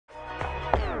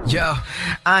Yo,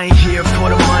 I ain't here for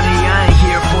the money, I ain't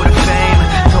here for the fame.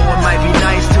 Though it might be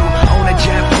nice to own a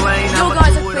jet plane. Yo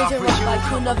guys, I'm Crazy and welcome back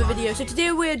to another video. So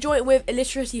today we're joined with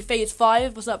Illiteracy Phase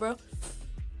 5. What's up, bro?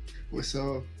 What's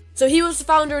up? So he was the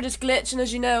founder of this glitch, and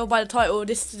as you know by the title,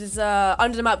 this is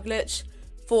under the map glitch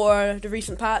for the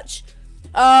recent patch.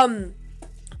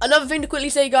 Another thing to quickly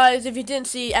say, guys, if you didn't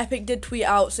see, Epic did tweet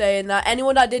out saying that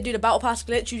anyone that did do the battle pass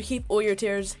glitch, you keep all your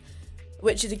tiers,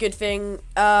 which is a good thing.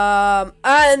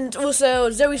 And also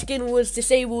Zoe's skin was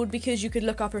disabled because you could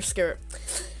look up her skirt.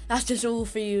 That's just all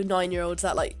for you 9-year-olds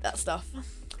that like that stuff.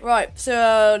 Right,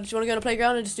 so do you want to go on the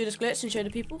playground and just do this glitch and show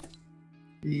the people?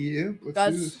 Yeah, let's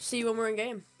guys, do this. see you when we're in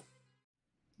game.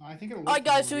 I think it'll Alright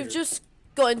guys, so we've just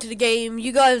got into the game.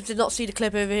 You guys did not see the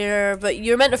clip over here, but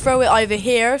you're meant to throw it either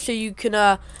here so you can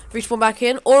respawn back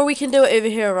in, or we can do it over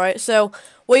here, right? So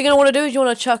what you're going to want to do is you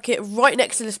want to chuck it right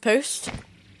next to this post.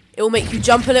 It will make you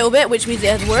jump a little bit, which means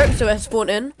it has worked, so it has spawned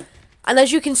in. And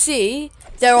as you can see,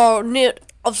 there are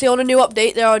obviously on a new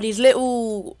update, there are these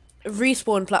little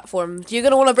respawn platforms. You're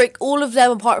going to want to break all of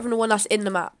them apart from the one that's in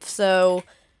the map. So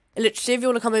literally, if you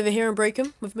want to come over here and break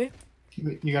them with me.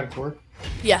 You got a torque?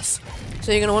 Yes.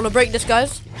 So you're going to want to break this,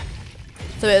 guys.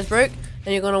 So it is broke.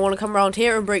 And you're going to want to come around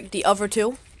here and break the other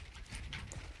two.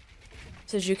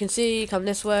 So as you can see, come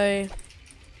this way.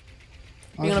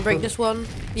 You're going to break this one.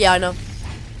 Yeah, I know.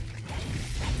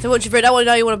 So once you break that one,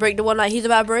 now you want to break the one that he's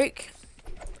about to break.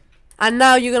 And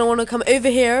now you're going to want to come over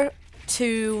here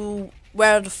to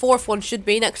where the fourth one should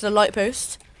be, next to the light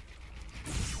post.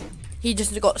 He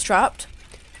just got trapped.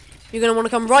 You're going to want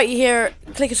to come right here,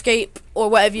 click escape, or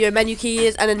whatever your menu key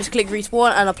is, and then just click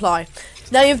respawn and apply.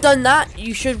 So now you've done that,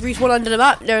 you should respawn under the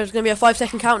map. There's going to be a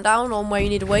 5-second countdown on where you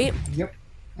need to wait. Yep.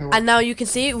 And now you can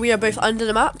see we are both under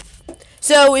the map.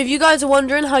 So if you guys are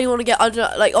wondering how you want to get under,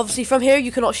 like obviously from here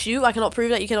you cannot shoot. I cannot prove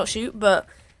that you cannot shoot, but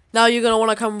now you're going to want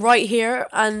to come right here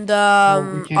and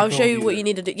I'll show you what you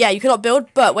need to do. Yeah, you cannot build,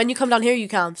 but when you come down here you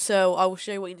can. So I will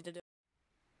show you what you need to do.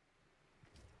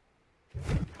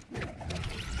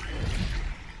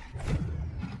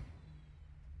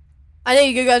 And there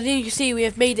you go, guys. You can see we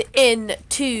have made it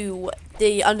into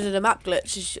the under the map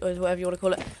glitch, or whatever you want to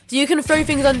call it. So you can throw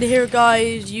things under here,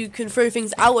 guys. You can throw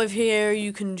things out of here.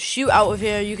 You can shoot out of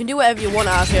here. You can do whatever you want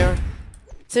out of here.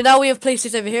 So now we have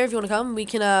places over here. If you want to come, we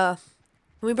can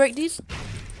we break these?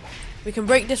 We can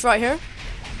break this right here.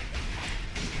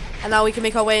 And now we can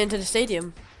make our way into the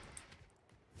stadium.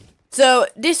 So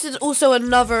this is also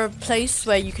another place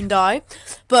where you can die,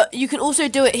 but you can also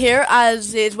do it here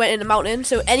as it went in the mountain.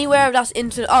 So anywhere that's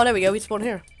into, oh there we go, we spawned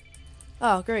here.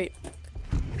 Oh great.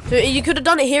 So you could have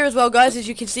done it here as well, guys. As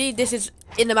you can see, this is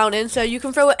in the mountain, so you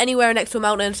can throw it anywhere next to a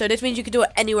mountain. So this means you can do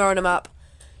it anywhere on the map.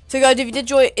 So guys, if you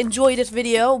did enjoy this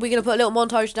video, we're gonna put a little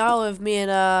montage now of me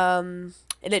and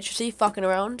Illiteracy fucking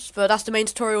around. But that's the main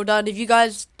tutorial done. If you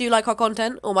guys do like our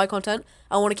content or my content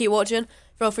and want to keep watching,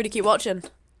 feel free to keep watching.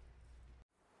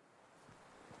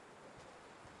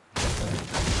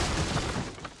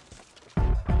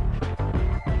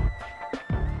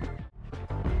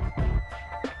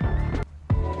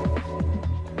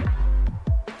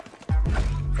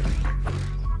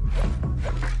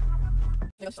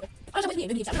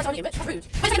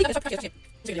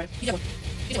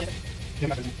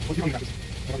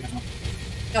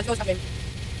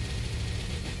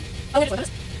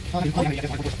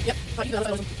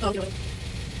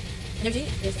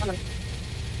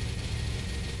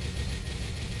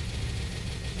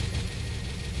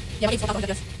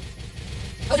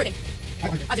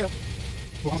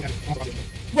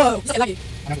 Whoa, look at laggy.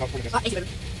 80.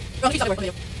 Well, you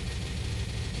video.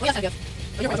 Oh, yeah, yeah.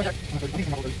 Oh, you're right.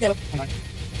 Yeah.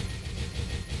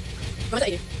 Where's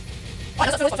 80? Oh,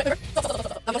 that's not favorite.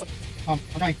 Stop. I'm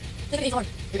trying. Take it easy.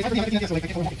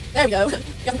 There we go. You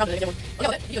haven't counted it. Oh,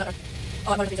 yeah, you do that.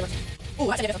 Oh, I'm going to take it.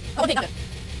 Oh, actually, I want to take that.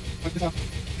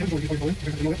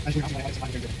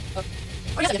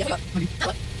 Oh, yes, yeah.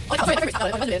 Oh, sorry, my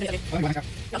favorite.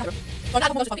 Oh, that's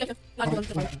almost fucking. Let's do it.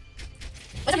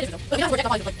 Look, we're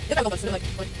like,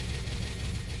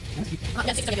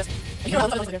 yeah, 6 seconds. You know,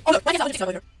 oh, look, why is that 6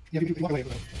 over here? Yeah, you walk away.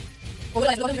 Oh, no,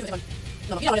 you don't want to do this.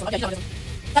 That's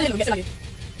a little bit.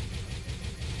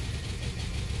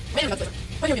 Wait a minute.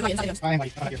 Why are you inside here? I'm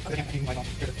right here. I can't my mom.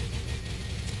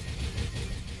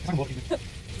 I'm walking.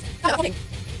 I'm walking.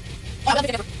 Oh, I'm going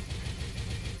to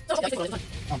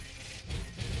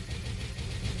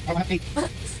I want 8.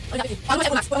 I'm going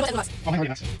to last. I'm already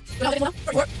last. We're not going to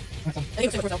 4. I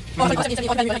think it's 4. Oh, I'm going to 15.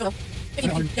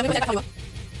 Yeah, we're going to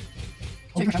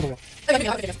Oh, you're trying to go.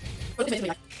 Okay,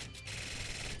 3.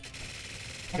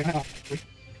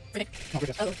 Pretty. No, we're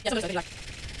just. Oh, yes, I'm going to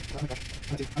I'm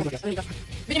going to go.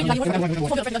 Video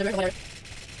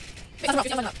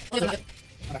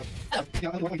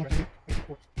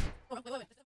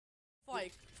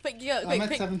Quick, yeah, I'm at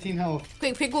quick, 17 health.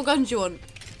 quick, pick what guns you want.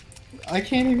 I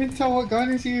can't even tell what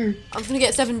gun is here. I'm gonna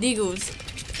get 7 deagles.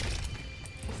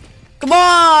 Come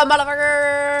on,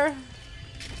 motherfucker!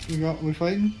 We're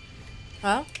fighting?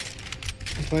 Huh?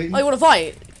 We're fighting? Oh, you wanna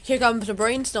fight? Here comes the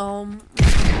brainstorm.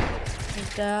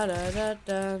 Da, da, da,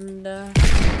 da, da.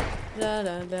 Da,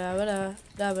 da, da, da,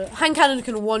 da, da. Hand cannon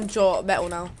can one-shot metal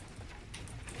now.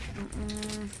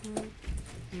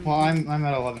 Well, I'm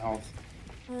at 11 health.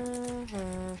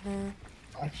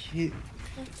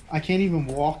 I can't even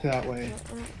walk that way.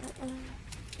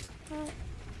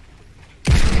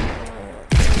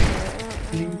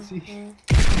 You can see.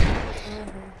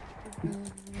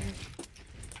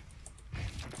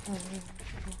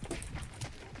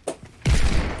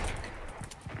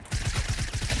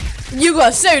 You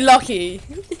got so lucky.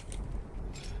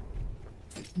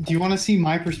 Do you want to see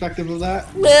my perspective of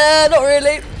that? Nah, not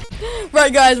really.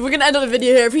 Right, guys, we're gonna end on the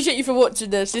video here. Appreciate you for watching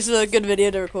this. This is a good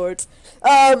video to record.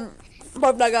 Apart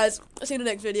from that, guys, I'll see you in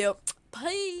the next video.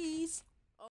 Bye.